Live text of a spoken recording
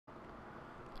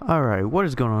Alright, what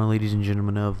is going on, ladies and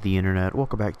gentlemen of the internet?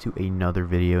 Welcome back to another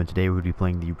video, and today we're going to be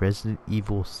playing the Resident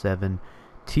Evil 7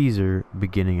 teaser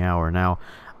beginning hour. Now,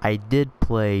 I did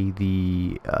play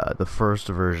the first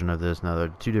version of this. Now, there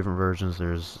are two different versions.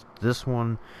 There's this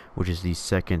one, which is the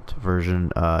second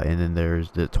version, and then there's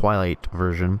the Twilight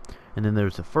version, and then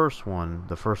there's the first one,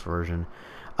 the first version.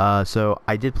 So,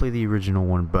 I did play the original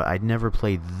one, but I never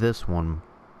played this one,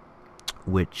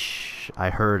 which I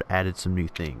heard added some new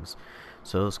things.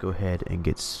 So let's go ahead and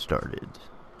get started.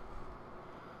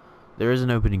 There is an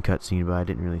opening cutscene, but I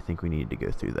didn't really think we needed to go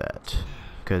through that.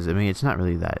 Because, I mean, it's not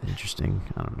really that interesting.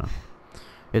 I don't know.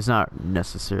 It's not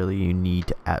necessarily you need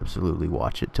to absolutely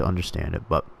watch it to understand it,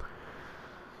 but...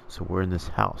 So we're in this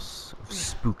house of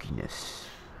spookiness.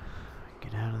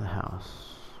 Get out of the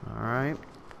house. Alright.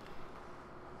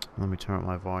 Let me turn up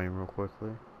my volume real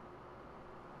quickly.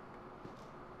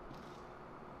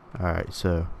 Alright,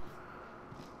 so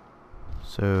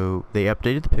they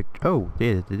updated the picture. Oh,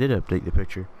 yeah, they did update the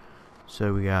picture.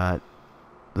 So we got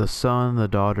the son, the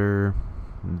daughter,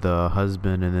 the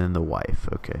husband, and then the wife.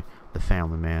 Okay, the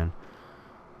family man.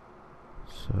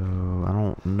 So I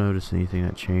don't notice anything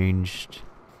that changed.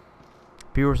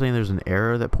 People were saying there's an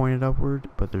arrow that pointed upward,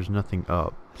 but there's nothing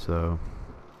up. So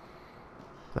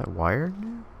is that wired?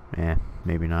 Eh,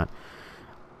 maybe not.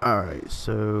 Alright,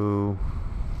 so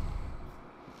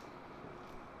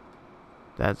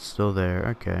that's still there.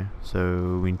 Okay,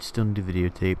 so we still need to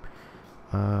videotape.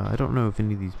 I don't know if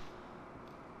any of these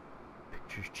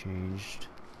pictures changed.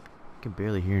 I can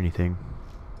barely hear anything.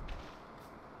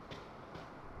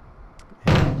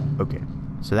 Okay,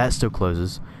 so that still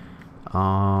closes.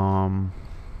 I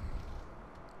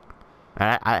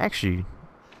actually,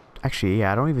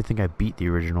 yeah, I don't even think I beat the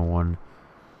original one.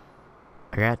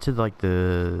 I got to like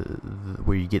the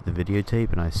where you get the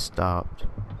videotape, and I stopped.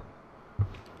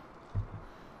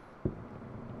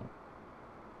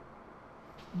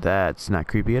 That's not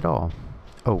creepy at all.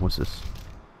 Oh, what's this?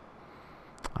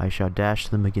 I shall dash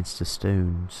them against the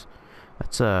stones.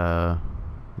 That's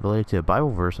related to a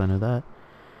Bible verse, I know that.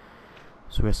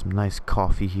 So we got some nice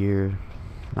coffee here.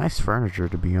 Nice furniture,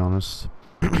 to be honest.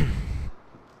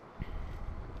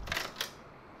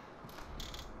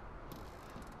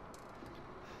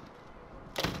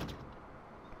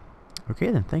 Okay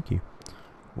then, thank you.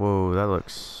 Whoa, that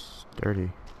looks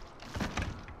dirty.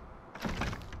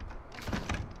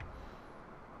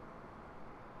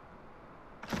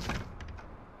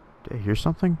 Did I hear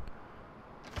something?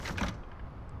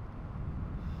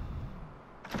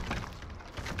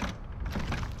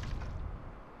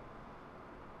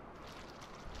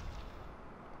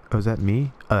 Oh, is that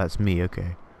me? Oh, that's me,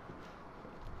 okay.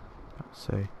 Let's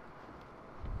say.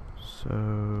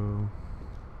 So...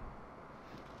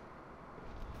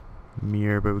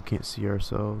 mirror, but we can't see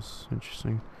ourselves.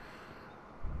 Interesting.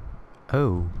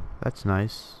 Oh, that's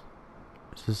nice.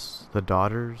 Is this the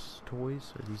daughter's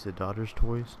toys? Are these the daughter's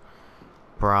toys?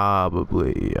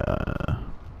 Probably.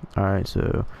 Alright,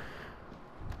 so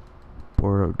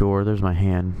board up door. There's my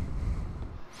hand.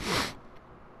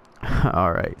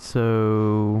 Alright,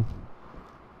 so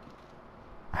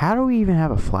how do we even have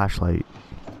a flashlight?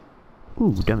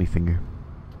 Ooh, dummy finger.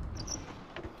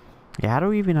 Yeah, how do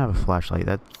we even have a flashlight?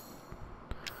 That...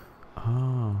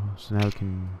 oh, so now we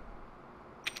can...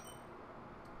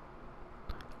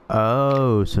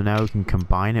 oh, so now we can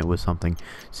combine it with something.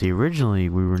 See, originally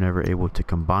we were never able to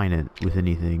combine it with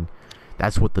anything.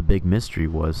 That's what the big mystery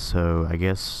was, so I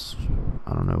guess...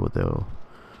 I don't know what they'll...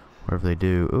 whatever they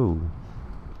do. Ooh.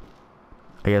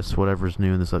 I guess whatever's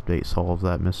new in this update solves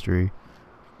that mystery.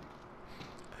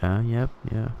 Yep,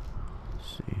 yeah.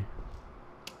 Let's see.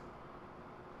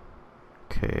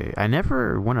 Okay, I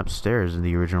never went upstairs in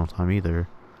the original time either.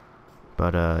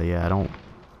 But, yeah, I don't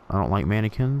like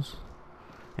mannequins.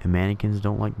 And mannequins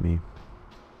don't like me.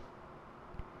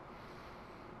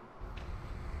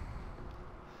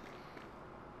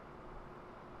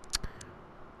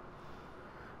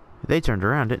 They turned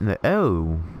around, didn't they?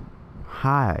 Oh,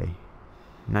 hi.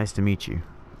 Nice to meet you.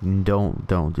 Don't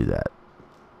do that.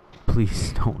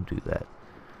 Please don't do that.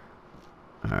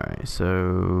 Alright,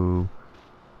 so...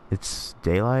 it's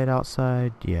daylight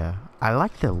outside? Yeah. I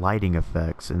like the lighting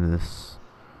effects in this.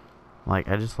 Like,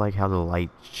 I just like how the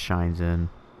light shines in.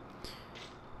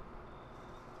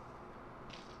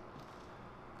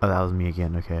 Oh, that was me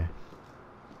again, okay.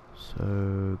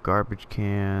 So, garbage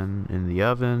can in the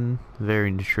oven. Very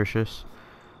nutritious.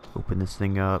 Open this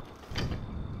thing up.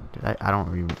 I don't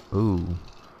even... ooh.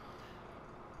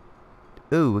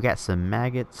 Ooh, we got some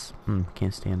maggots.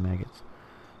 Can't stand maggots.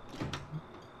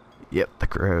 Yep, the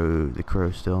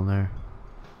crow's still in there.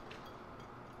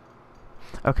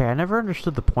 Okay, I never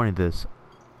understood the point of this.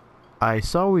 I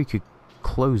saw we could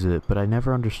close it, but I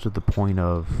never understood the point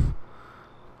of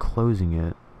closing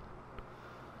it.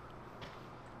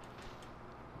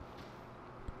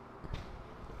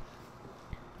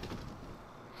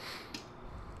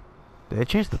 Did they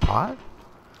change the pot?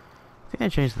 I think they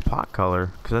changed the pot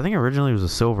color, because I think originally it was a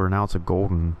silver, now it's a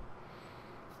golden.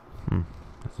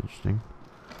 That's interesting.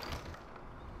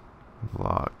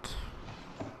 Locked.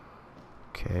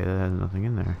 Okay, that has nothing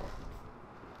in there.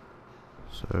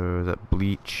 So, is that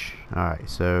bleach? Alright,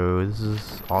 so this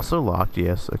is also locked,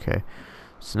 yes, okay.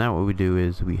 So now what we do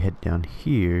is we head down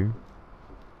here.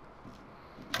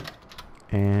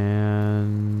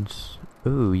 And...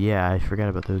 ooh, yeah, I forgot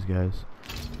about those guys.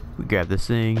 We grab this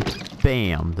thing.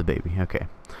 Bam! The baby. Okay.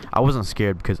 I wasn't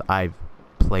scared because I've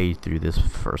played through this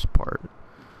first part.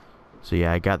 So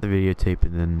yeah, I got the videotape,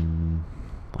 and then...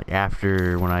 like,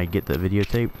 after, when I get the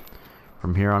videotape,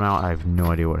 from here on out, I have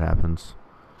no idea what happens.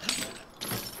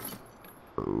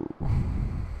 Oh.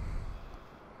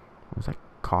 Was that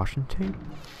caution tape?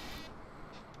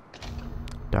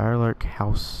 Dialark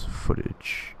house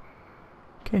footage.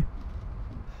 Okay.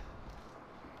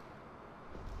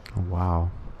 Oh,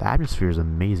 wow. The atmosphere is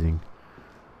amazing.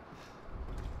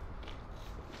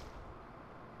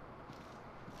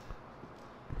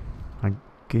 I'm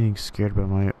getting scared about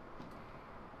my...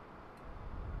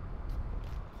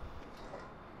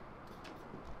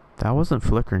 that wasn't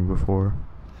flickering before.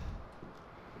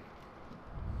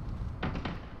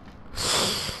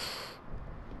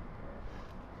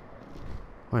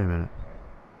 Wait a minute.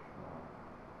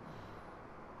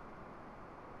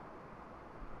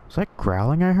 Was that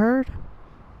growling I heard?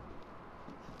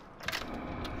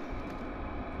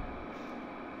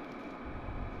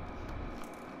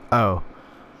 Oh.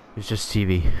 It's just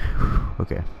TV.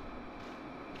 Okay.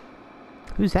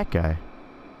 Who's that guy?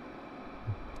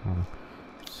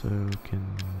 So we can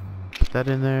put that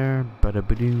in there. Bada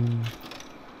badoom.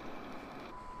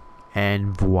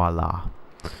 And voila.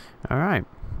 Alright.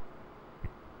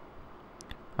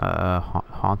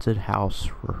 Haunted House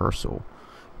Rehearsal.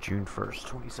 June 1st,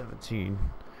 2017.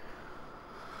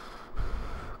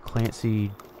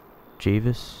 Clancy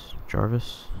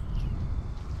Jarvis?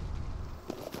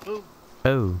 Ooh.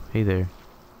 Oh, hey there.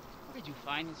 Where did you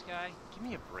find this guy? Give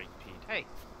me a break, Pete. Hey,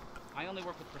 I only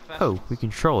work with professionals. Oh, we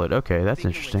control it. Okay, that's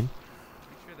Speaking interesting.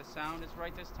 Make sure the sound is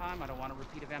right this time. I don't want a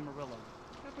repeat of Amarillo.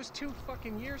 That was 2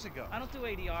 fucking years ago. I don't do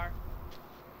ADR.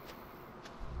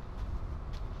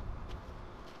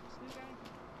 This new guy?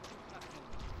 Not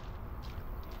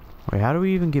new. Wait, how do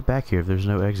we even get back here if there's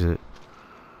no exit?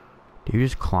 Do you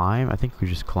just climb? I think we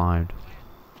just climbed.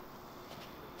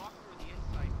 Walk through the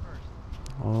inside first.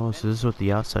 Oh, so this is what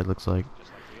the outside looks like.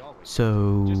 Just like we always do.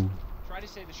 So... Just try to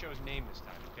say the show's name this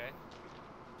time, okay?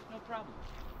 No problem.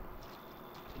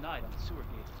 Tonight on Sewer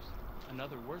Gators,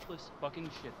 another worthless fucking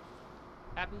shit.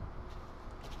 Happy?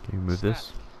 can we move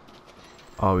this?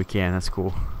 Oh, we can. That's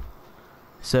cool.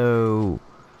 So...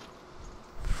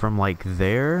 from like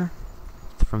there...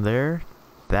 from there...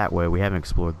 that way, we haven't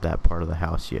explored that part of the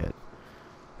house yet.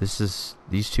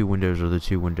 These 2 windows are the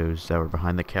 2 windows that were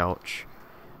behind the couch.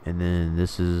 And then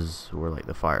this is where like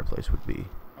the fireplace would be.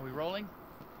 Are we rolling?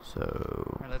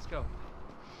 So... Alright, let's go.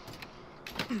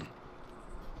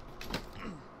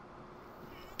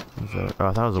 oh,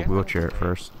 I thought it was a wheelchair at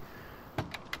first.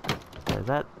 Is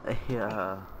that...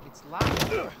 yeah... It's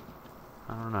loud.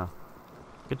 I don't know.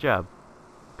 Good job,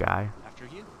 guy. After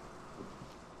you.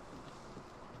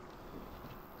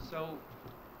 So,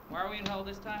 why are we in hell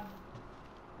this time?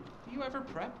 Do you ever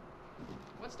prep?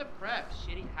 What's the prep?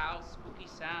 Shitty house, spooky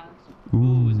sounds.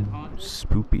 Ooh, is it haunted?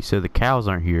 Spoopy. So the cows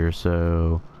aren't here,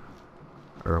 so...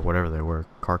 or whatever they were.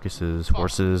 Carcasses,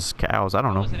 horses, cows, I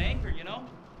don't I know. was an anchor, you know?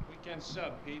 Weekend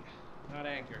sub, Pete. Not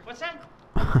anchor. What's that?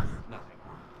 Nothing.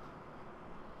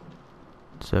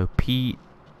 So Pete...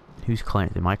 who's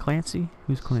Clancy? Am I Clancy?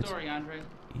 Who's Clancy? Story, Andre.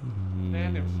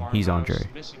 Abandoned farmhouse, He's Andre.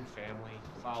 missing family,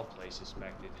 foul play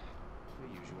suspected. The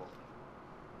usual.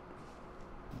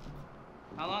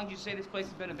 How long did you say this place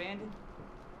has been abandoned?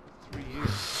 3 years.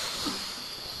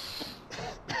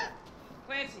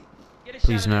 Clancy, get a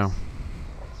Please shot of no. this.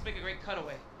 Let's make a great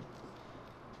cutaway.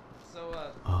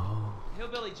 So, Oh.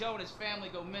 Hillbilly Joe and his family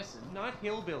go missing. Not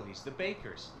hillbillies, the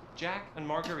Bakers. Jack and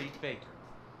Marguerite Baker.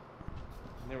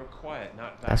 And they were quiet,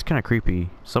 not bad. That's kind of creepy.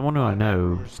 Someone who I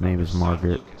know, his name is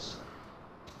Margaret.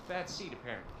 Bad seed,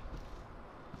 apparently.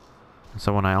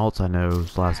 Someone else I know,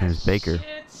 his last name is Baker.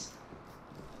 Shit.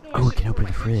 No, I Oh, we should've can open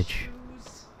worn the my fridge.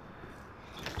 shoes.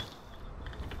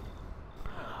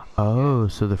 Oh,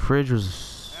 so the fridge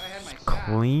was Glad I had my shot.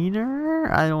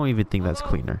 cleaner? I don't even think that's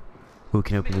Hello? cleaner. Who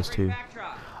can Let's open make a this great too?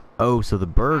 backdrop. Oh, so the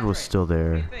bird was Andre, still what do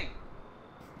there. you think?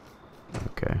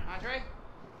 Okay. Andre?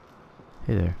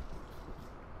 Hey there.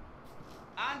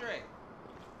 Andre?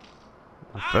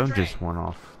 My phone Andre! just went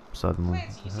off suddenly.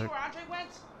 Clancy, you What the see heck? where Andre went?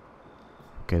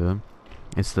 Okay then.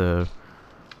 It's the...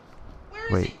 Where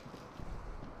is Wait. he?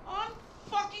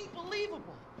 Unfucking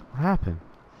believable. What happened?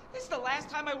 This is the last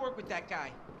time I work with that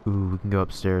guy. Ooh, we can go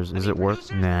upstairs. Is it worth...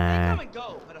 Producers, they Nah. come and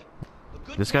go, but a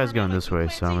good This guy's going cameraman this like you, way,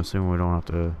 so I'm Clancy, assuming we don't have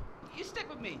to... you stick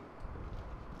with me.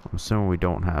 I'm assuming we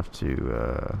don't have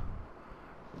to,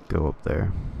 go up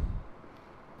there.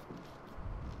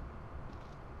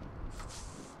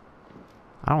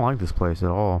 I don't like this place at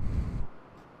all.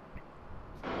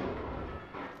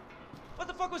 What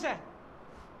the fuck was that?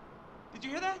 Did you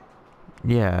hear that?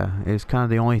 Yeah, it's kind of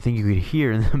the only thing you could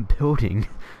hear in the building.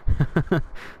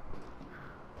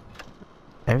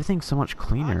 Everything's so much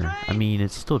cleaner. I Andre? mean,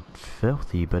 it's still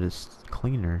filthy, but it's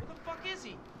cleaner. Where the fuck is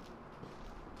he?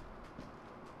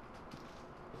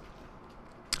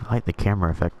 I like the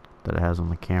camera effect that it has on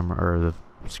the camera, or the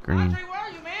screen. Andre, where are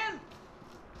you, man?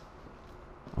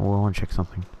 Oh, I want to check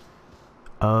something.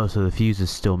 Oh, so the fuse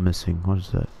is still missing. What is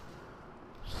that?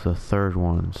 It's the third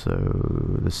one,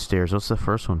 so the stairs. What's the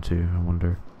first one to, I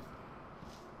wonder?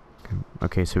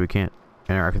 Okay, so we can't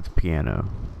interact with the piano.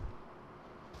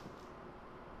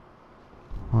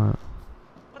 What?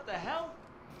 What the hell?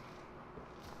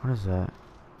 What is that?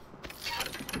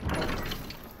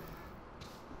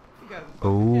 You gotta be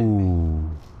fucking kidding me.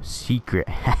 Oh, secret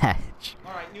hatch.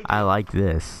 All right, new I deal. like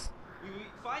this. We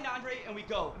find Andre and we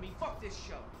go. I mean, fuck this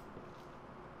show.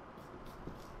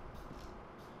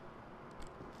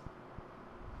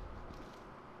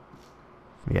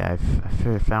 Yeah,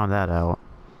 I found that out.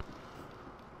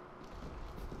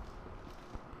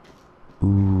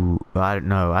 Ooh, I don't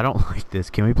know. I don't like this.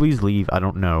 Can we please leave? I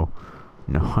don't know.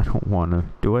 No, I don't want to.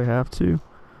 Do I have to?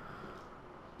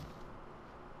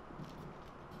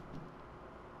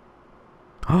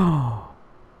 Oh,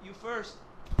 You first.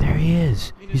 there he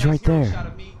is. Need a He's nice right hero there. Shot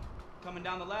of me coming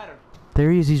down the ladder.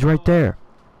 There he is. He's right there.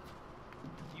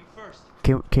 You first.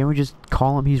 Can we just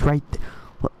call him? He's right.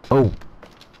 Oh.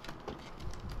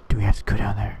 Do we have to go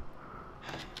down there?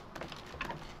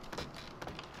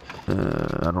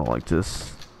 I don't like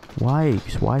this. Why?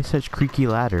 Why such creaky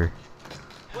ladder?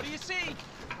 What do you see?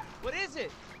 What is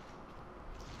it?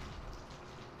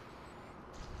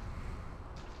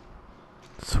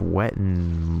 It's wet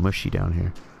and mushy down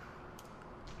here.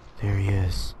 There he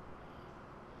is.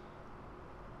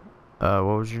 What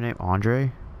was your name?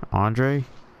 Andre? Andre?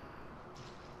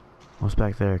 What's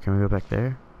back there? Can we go back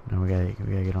there? No, we gotta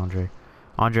get Andre.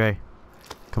 Andre!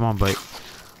 Come on, buddy.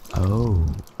 Oh.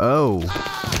 Oh!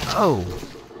 Oh!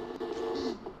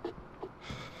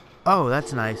 Oh,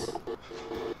 that's nice.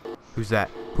 Who's that?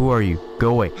 Who are you?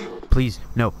 Go away. Please,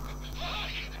 no.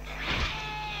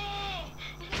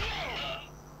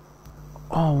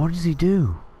 Oh, what does he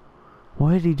do?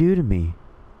 What did he do to me?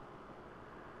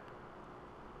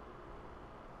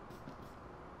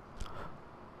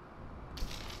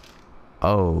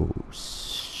 Oh.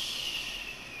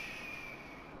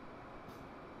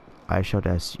 I shall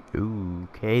ask you.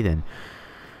 Okay then.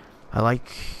 I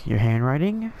like your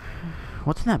handwriting.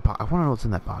 What's in that box? I want to know what's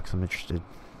in that box. I'm interested.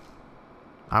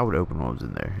 I would open what was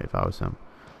in there if I was him.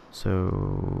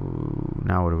 So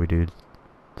now what do we do?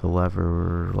 The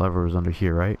lever was under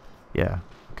here, right? Yeah.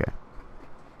 Okay.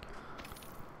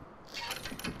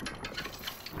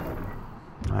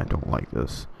 I don't like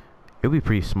this. It would be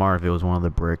pretty smart if it was one of the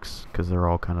bricks, because they're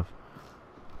all kind of...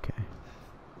 Okay.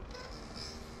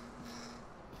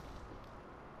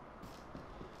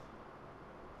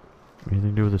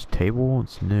 Anything to do with this table?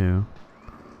 It's new.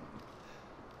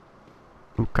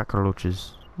 Ooh,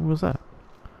 cockroaches. What was that?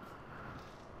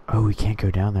 Oh, we can't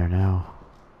go down there now.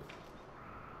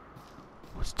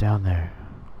 What's down there?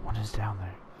 What is down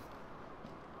there?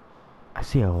 I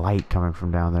see a light coming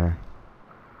from down there.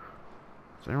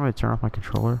 Is there any way to turn off my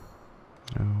controller?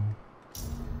 No.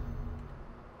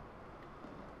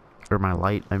 Or my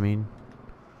light, I mean.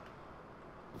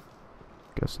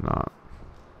 Guess not.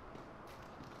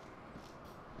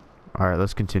 Alright,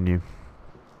 let's continue.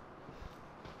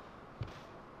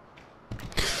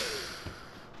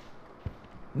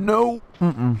 No!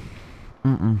 Mm-mm.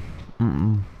 Mm-mm.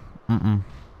 Mm-mm. Mm-mm.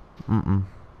 Mm-mm.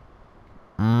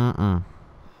 Mm-mm.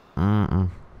 Mm-mm.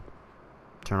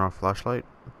 Turn off flashlight.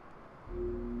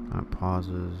 That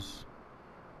pauses.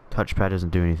 Touchpad doesn't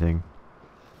do anything.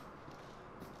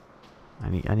 I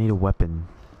need a weapon.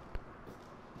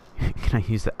 Can I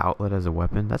use the outlet as a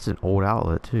weapon? That's an old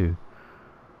outlet too.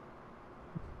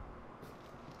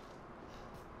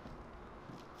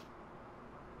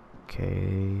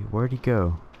 Okay, where'd he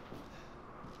go?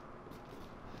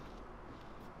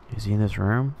 Is he in this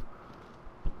room?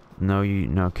 No,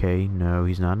 okay, no,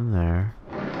 he's not in there.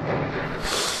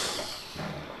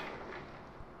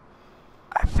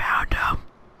 I found him.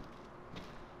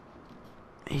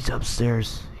 He's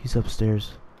upstairs. He's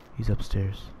upstairs. He's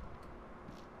upstairs.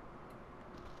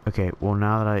 Okay, well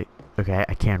now that okay,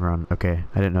 I can run. Okay,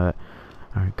 I didn't know that.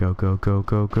 Alright, go, go, go,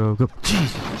 go, go, go.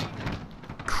 Jesus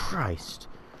Christ.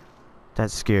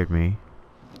 That scared me.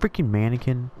 Freaking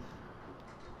mannequin.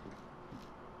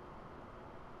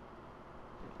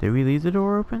 Did we leave the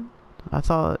door open? I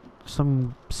thought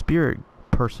some spirit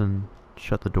person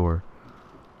shut the door.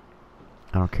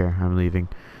 I don't care. I'm leaving.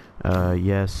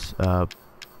 Yes.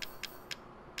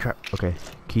 Crap. Okay.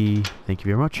 Key. Thank you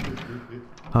very much.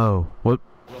 Oh, what?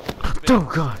 Oh,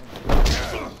 God.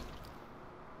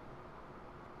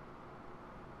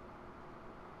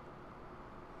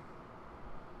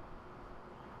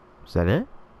 Is that it?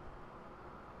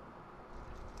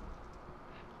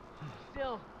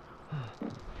 Still.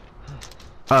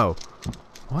 Oh.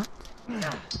 What?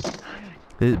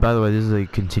 By the way, this is a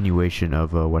continuation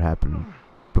of what happened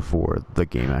before the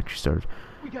game actually started.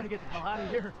 We gotta get the hell out of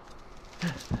here.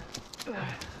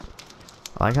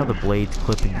 I like how the blade's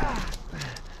clipping.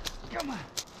 Come on.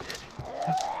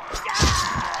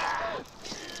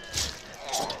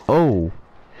 Oh.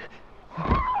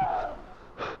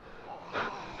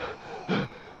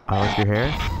 I like your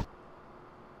hair.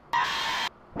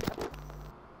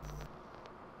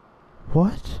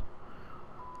 What?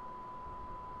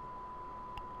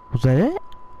 Was that it?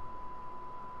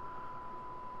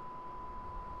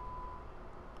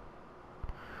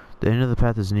 The end of the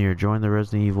path is near. Join the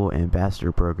Resident Evil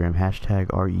Ambassador Program. Hashtag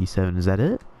RE7. Is that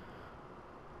it?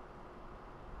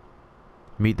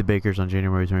 Meet the Bakers on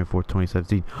January 24th,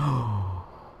 2017.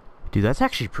 Dude, that's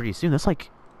actually pretty soon. That's like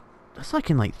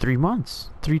in like 3 months.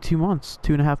 2 months.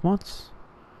 2.5 months.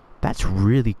 That's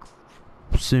really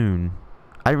soon.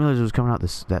 I didn't realize it was coming out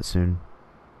that soon.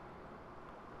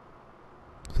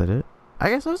 Is that it? I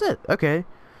guess that was it. Okay.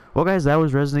 Well, guys, that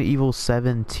was Resident Evil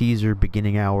 7 teaser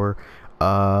beginning hour.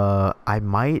 I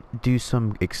might do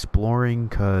some exploring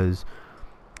because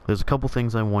there's a couple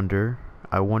things I wonder.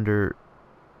 I wonder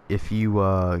if you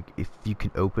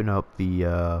can open up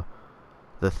the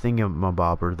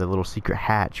thingamabobber, the little secret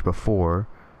hatch before.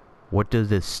 What does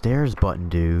the stairs button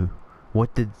do?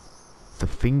 What did the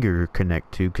finger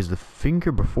connect to? Because the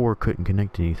finger before couldn't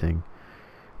connect to anything.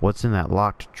 What's in that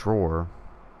locked drawer?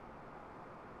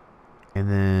 And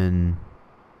then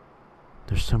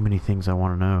there's so many things I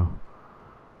want to know.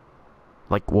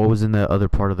 Like what was in the other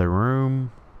part of the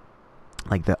room?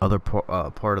 Like the other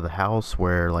part of the house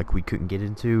where like we couldn't get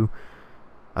into.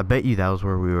 I bet you that was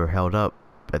where we were held up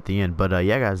at the end. But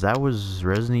yeah, guys, that was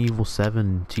Resident Evil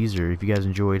 7 teaser. If you guys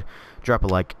enjoyed, drop a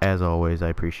like as always. I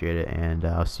appreciate it, and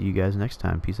I'll see you guys next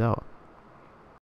time. Peace out.